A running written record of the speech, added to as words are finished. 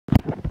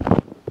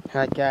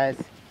Alright guys,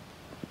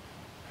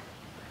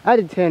 I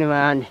had to turn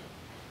around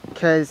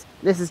because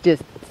this is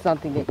just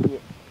something that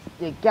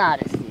you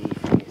gotta see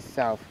for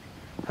yourself.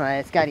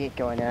 Alright, it's gotta get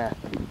going now.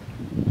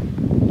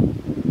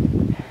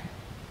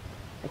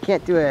 I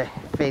can't do a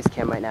face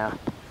cam right now.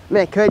 I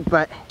mean I could,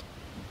 but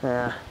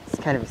it's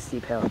kind of a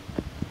steep hill.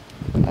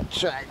 I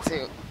tried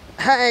to.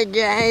 Hi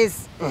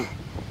guys!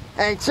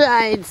 I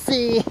tried,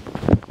 see?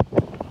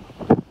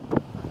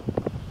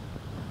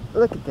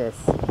 Look at this.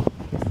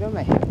 I still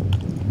my head.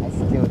 I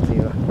still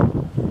do.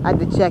 I had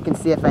to check and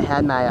see if I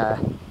had my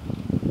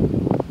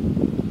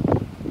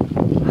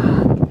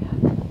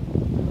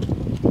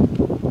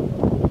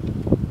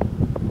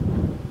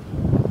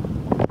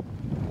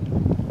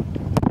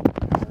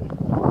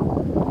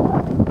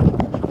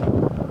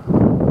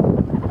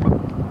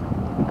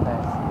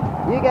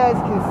you guys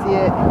can see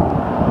it.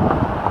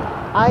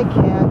 I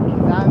can't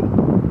because I'm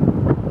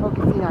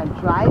focusing on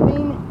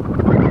driving.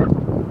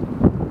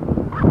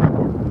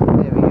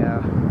 There we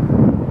go.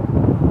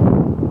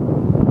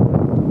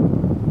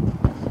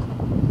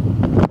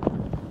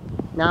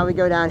 Now we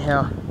go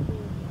downhill.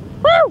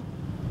 Woo!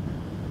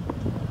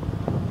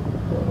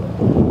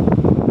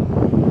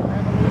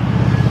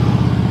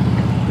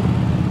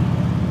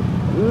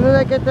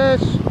 Look at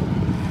this.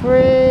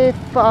 Free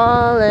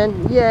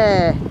falling.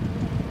 Yeah.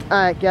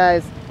 Alright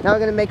guys, now we're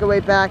gonna make our way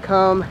back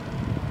home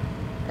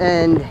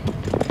and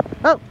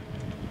we're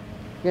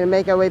gonna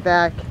make our way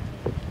back,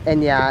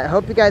 and yeah, I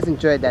hope you guys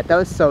enjoyed that. That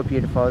was so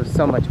beautiful. It was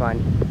so much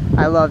fun.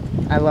 I loved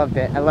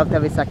it. I loved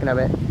every second of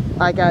it.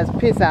 Alright guys,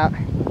 peace out.